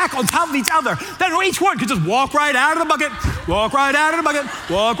just stack on top of each other. Then each one could just walk right out of the bucket, walk right out of the bucket,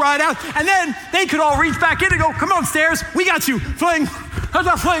 walk right out. And then they could all reach back in and go, come on, stairs, we got you. Fling,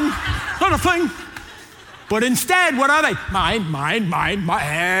 fling, fling. But instead, what are they? Mine.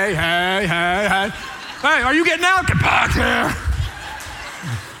 Hey. Hey, are you getting out? Get back here.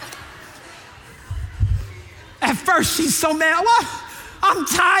 At first, she's so mad. What? I'm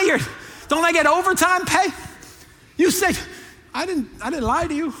tired. Don't I get overtime pay? You say, I didn't lie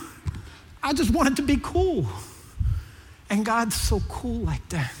to you. I just wanted to be cool. And God's so cool like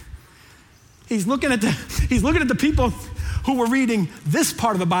that. He's looking at the people who were reading this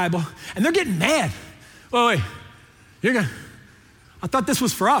part of the Bible, and they're getting mad. Wait, I thought this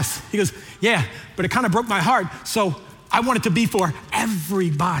was for us. He goes, yeah, but it kind of broke my heart, so I want it to be for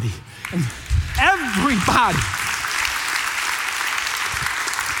everybody. And everybody.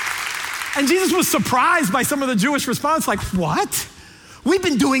 And Jesus was surprised by some of the Jewish response, like, what? We've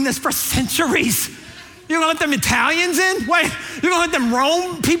been doing this for centuries. You're gonna let them Italians in? Wait, you're gonna let them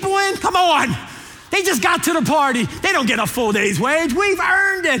Rome people in? Come on. They just got to the party. They don't get a full day's wage. We've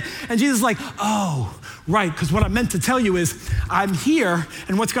earned it. And Jesus is like, oh, right, because what I meant to tell you is I'm here,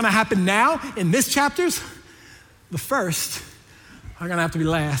 and what's gonna happen now in this chapters, the first are gonna have to be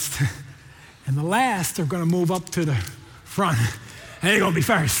last. And the last are gonna move up to the front, and they're gonna be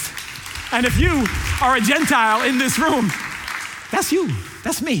first. And if you are a Gentile in this room, that's you,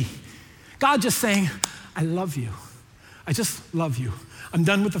 that's me. God just saying, I love you. I just love you. I'm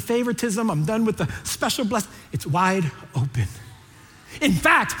done with the favoritism, I'm done with the special blessing. It's wide open. In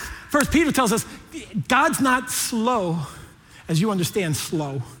fact, 1 Peter tells us, God's not slow, as you understand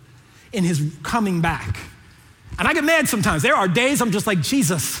slow, in his coming back. And I get mad sometimes. There are days I'm just like,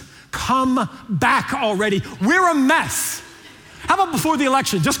 Jesus, come back already. We're a mess. How about before the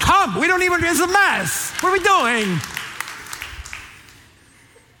election? Just come. It's a mess. What are we doing?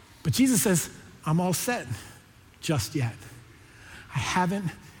 But Jesus says, I'm all set just yet. I haven't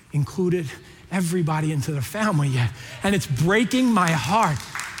included everybody into the family yet. And it's breaking my heart.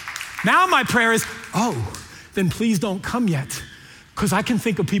 Now my prayer is, then please don't come yet, because I can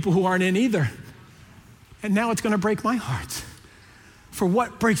think of people who aren't in either. And now it's gonna break my heart. For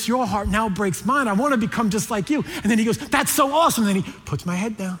what breaks your heart now breaks mine. I wanna become just like you. And then he goes, that's so awesome. And then he puts my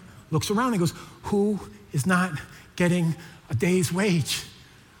head down, looks around and goes, who is not getting a day's wage?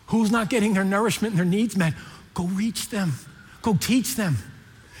 Who's not getting their nourishment and their needs met? Go reach them, go teach them.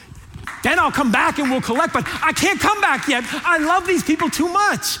 Then I'll come back and we'll collect, but I can't come back yet. I love these people too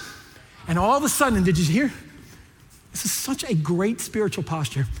much. And all of a sudden, did you hear? This is such a great spiritual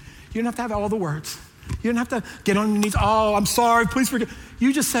posture. You don't have to have all the words. You don't have to get on your knees. Oh, I'm sorry, please forgive.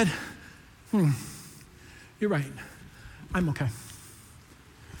 You just said, you're right. I'm okay.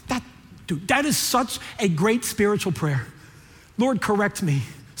 That is such a great spiritual prayer. Lord, correct me,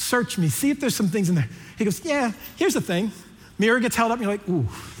 search me, see if there's some things in there. He goes, yeah, here's the thing. Mirror gets held up and you're like, ooh,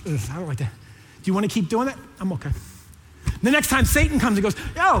 I don't like that. Do you want to keep doing that? I'm okay. The next time Satan comes, he goes,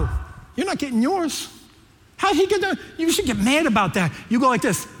 yo, you're not getting yours. How'd he get that? You should get mad about that. You go like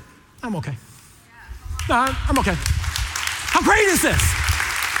this, I'm okay. No, I'm okay. How great is this?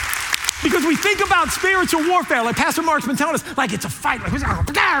 Because we think about spiritual warfare, like Pastor Mark's been telling us, like it's a fight. Like, you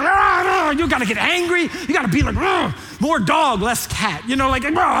got to get angry. You got to be like, more dog, less cat. You know, like,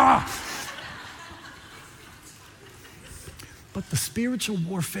 But the spiritual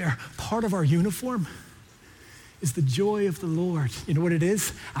warfare, part of our uniform, is the joy of the Lord. You know what it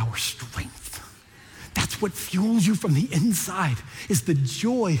is? Our strength. That's what fuels you from the inside, is the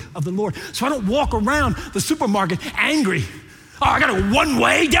joy of the Lord. So I don't walk around the supermarket angry. Oh, I gotta go one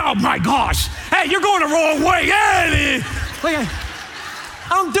way? Oh my gosh. Hey, you're going the wrong way. Hey. I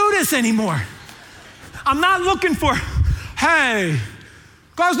don't do this anymore. I'm not looking for, hey,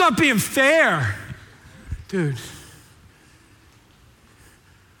 God's not being fair. Dude,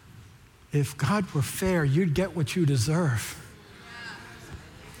 if God were fair, you'd get what you deserve.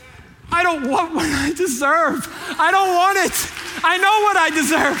 I don't want what I deserve. I don't want it. I know what I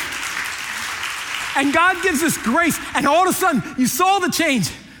deserve. And God gives us grace, and all of a sudden, you saw the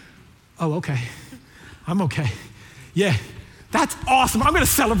change. Oh, okay. I'm okay. Yeah, that's awesome. I'm gonna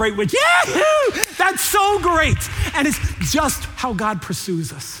celebrate with you. That's so great. And it's just how God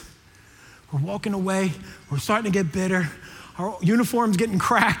pursues us. We're walking away. We're starting to get bitter. Our uniform's getting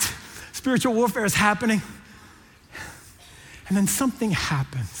cracked. Spiritual warfare is happening. And then something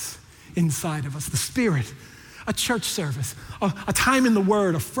happens inside of us, the Spirit, a church service, a time in the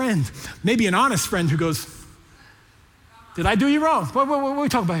Word, a friend, maybe an honest friend who goes, did I do you wrong? What are we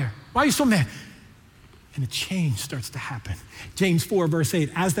talking about here? Why are you so mad? And a change starts to happen. James 4, verse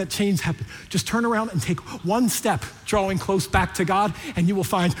 8, as that change happens, just turn around and take one step, drawing close back to God, and you will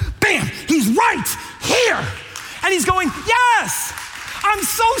find, bam, he's right here. And he's going, yes, I'm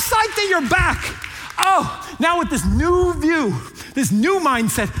so psyched that you're back. Oh, now with this new view, this new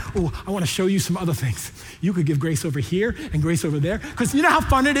mindset, oh, I want to show you some other things. You could give grace over here and grace over there. Because you know how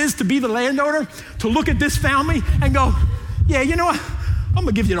fun it is to be the landowner, to look at this family and go, yeah, you know what? I'm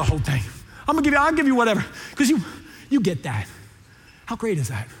gonna give you the whole thing. I'll give you whatever. Because you get that. How great is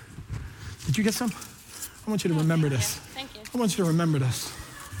that? Did you get some? I want you to remember this. Thank you. I want you to remember this.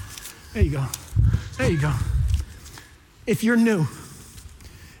 There you go. There you go. If you're new,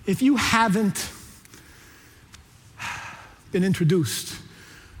 if you haven't been introduced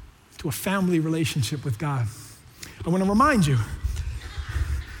to a family relationship with God, I want to remind you,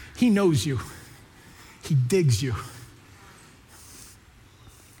 he knows you. He digs you.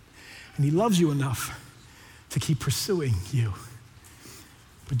 And he loves you enough to keep pursuing you.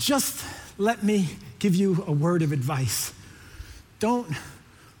 But just let me give you a word of advice. Don't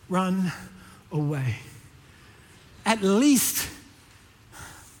run away. At least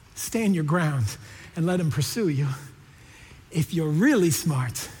stand your ground and let him pursue you. If you're really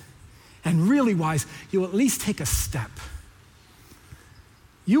smart and really wise, you'll at least take a step.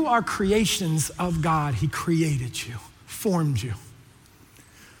 You are creations of God. He created you, formed you.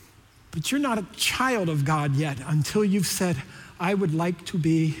 But you're not a child of God yet until you've said, I would like to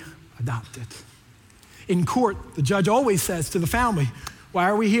be adopted. In court, the judge always says to the family, why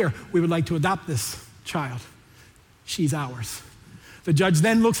are we here? We would like to adopt this child. She's ours. The judge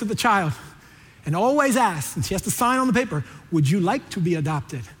then looks at the child and always asks, and she has to sign on the paper, would you like to be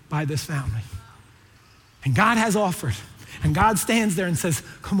adopted by this family? And God has offered. And God stands there and says,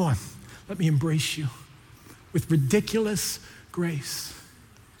 come on, let me embrace you with ridiculous grace.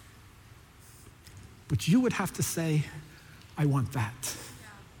 But you would have to say, I want that. Yeah.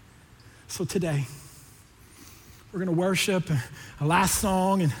 So today, we're gonna worship a last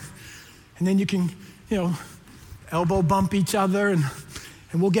song, and then you can, elbow bump each other, and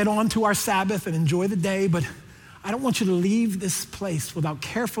we'll get on to our Sabbath and enjoy the day. But I don't want you to leave this place without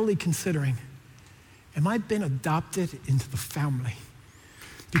carefully considering, am I been adopted into the family?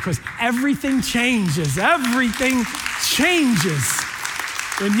 Because everything changes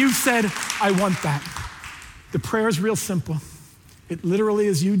when you've said, I want that. The prayer is real simple. It literally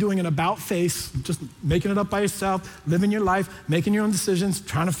is you doing an about face, just making it up by yourself, living your life, making your own decisions,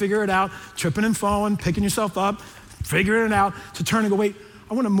 trying to figure it out, tripping and falling, picking yourself up, figuring it out, to turn and go, wait,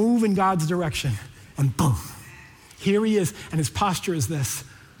 I want to move in God's direction. And boom, here he is, and his posture is this.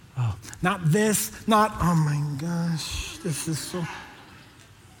 Oh, not this, not, oh my gosh, this is so.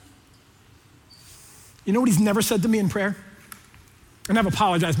 You know what he's never said to me in prayer? And I've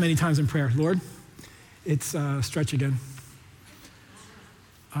apologized many times in prayer. Lord, it's a stretch again.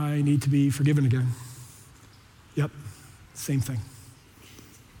 I need to be forgiven again. Yep. Same thing.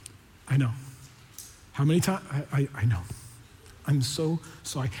 I know. How many times? I know. I'm so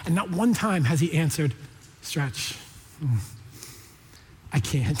sorry. And not one time has he answered, Stretch, I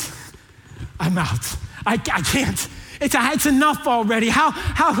can't. I'm out. I can't. It's enough already.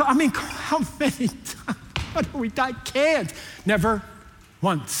 How many times? What are we? I can't. Never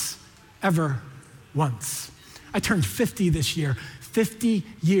once, ever once. I turned 50 this year. 50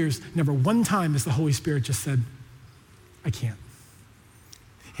 years, never one time has the Holy Spirit just said, I can't.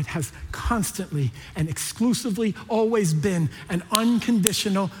 It has constantly and exclusively always been an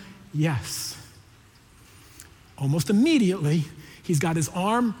unconditional yes. Almost immediately, he's got his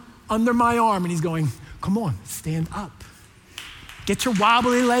arm under my arm and he's going, come on, stand up. Get your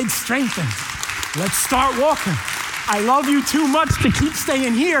wobbly legs strengthened. Let's start walking. I love you too much to keep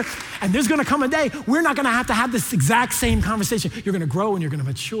staying here. And there's gonna come a day, we're not gonna have to have this exact same conversation. You're gonna grow and you're gonna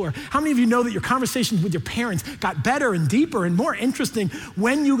mature. How many of you know that your conversations with your parents got better and deeper and more interesting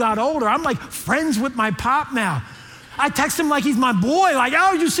when you got older? I'm like friends with my pop now. I text him like he's my boy, like,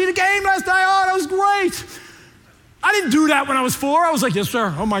 oh, did you see the game last night? Oh, that was great. I didn't do that when I was 4. I was like, yes,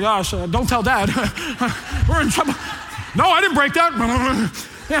 sir. Oh my gosh, don't tell dad. We're in trouble. No, I didn't break that.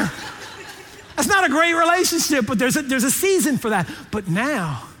 Yeah. That's not a great relationship, but there's a season for that. But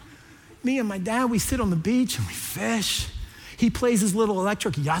now, me and my dad, we sit on the beach and we fish. He plays his little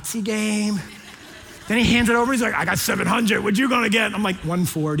electric Yahtzee game. Then he hands it over. He's like, I got 700. What you gonna get? I'm like,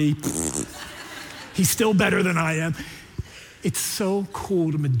 140. He's still better than I am. It's so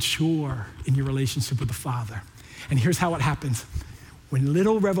cool to mature in your relationship with the Father. And here's how it happens. When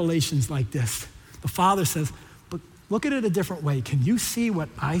little revelations like this, the Father says, but look at it a different way. Can you see what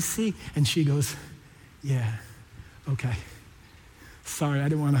I see? And she goes, yeah, okay. Sorry, I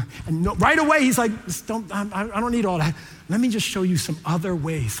didn't want to. And no, right away, he's like, I don't need all that. Let me just show you some other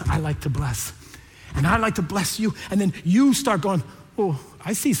ways I like to bless. And I like to bless you. And then you start going, oh,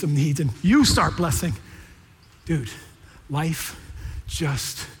 I see some needs. And you start blessing. Dude, life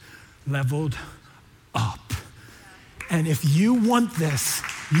just leveled up. And if you want this,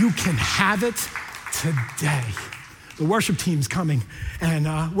 you can have it today. The worship team's coming.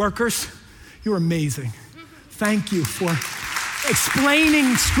 And workers, you're amazing. Thank you for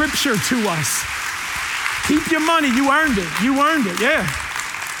explaining scripture to us. Keep your money, you earned it. You earned it, yeah.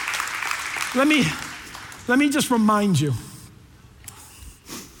 Let me just remind you,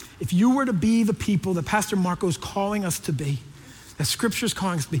 if you were to be the people that Pastor Marco's calling us to be, that scripture's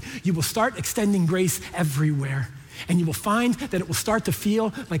calling us to be, you will start extending grace everywhere. And you will find that it will start to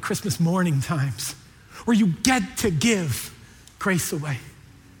feel like Christmas morning times, where you get to give grace away.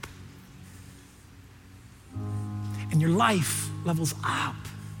 And your life levels up.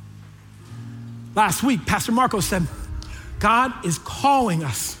 Last week, Pastor Marco said, God is calling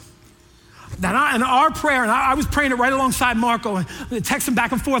us. And our prayer, and I was praying it right alongside Marco, and texting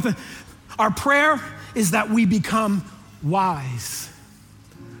back and forth, and our prayer is that we become wise,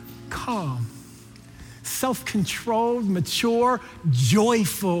 calm, self-controlled, mature,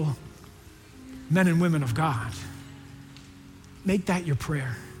 joyful men and women of God. Make that your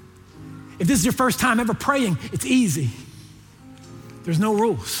prayer. If this is your first time ever praying, it's easy. There's no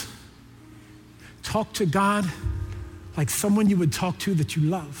rules. Talk to God like someone you would talk to that you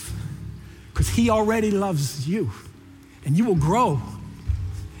love, because he already loves you, and you will grow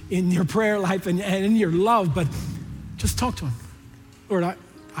in your prayer life and in your love, but just talk to him. Lord,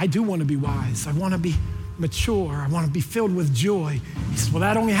 I do want to be wise. I want to be mature. I want to be filled with joy. He says, well,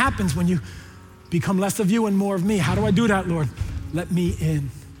 that only happens when you become less of you and more of me. How do I do that, Lord? Let me in.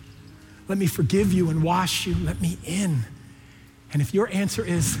 Let me forgive you and wash you. Let me in. And if your answer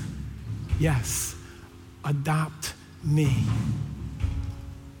is yes, adopt me,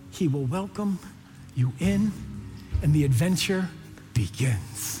 he will welcome you in, and the adventure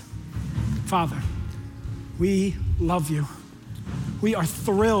begins. Father, we love you. We are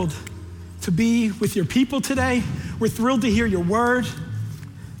thrilled to be with your people today. We're thrilled to hear your word.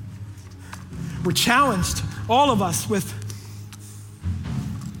 We're challenged, all of us, with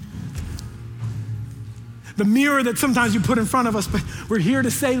the mirror that sometimes you put in front of us, but we're here to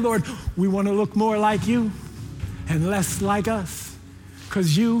say, Lord, we want to look more like you and less like us,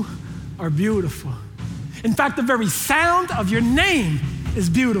 because you are beautiful. In fact, the very sound of your name is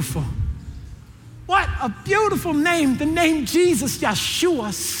beautiful. What a beautiful name, the name Jesus,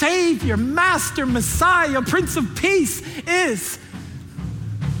 Yeshua, Savior, Master, Messiah, Prince of Peace is.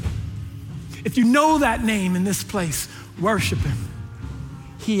 If you know that name in this place, worship him.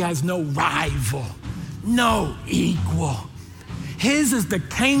 He has no rival, no equal. His is the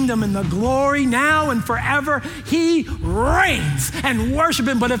kingdom and the glory now and forever. He reigns, and worship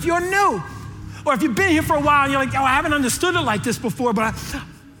him. But if you're new, Or if you've been here for a while and you're like, oh, I haven't understood it like this before, but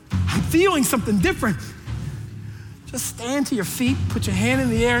I'm feeling something different. Just stand to your feet, put your hand in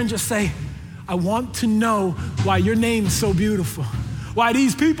the air and just say, I want to know why your name is so beautiful. Why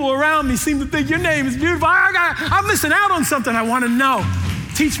these people around me seem to think your name is beautiful. I'm missing out on something I want to know.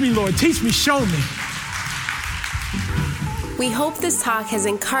 Teach me, Lord. Teach me. Show me. We hope this talk has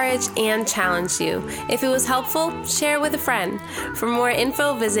encouraged and challenged you. If it was helpful, share it with a friend. For more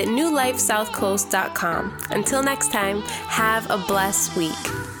info, visit newlifesouthcoast.com. Until next time, have a blessed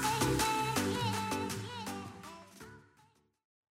week.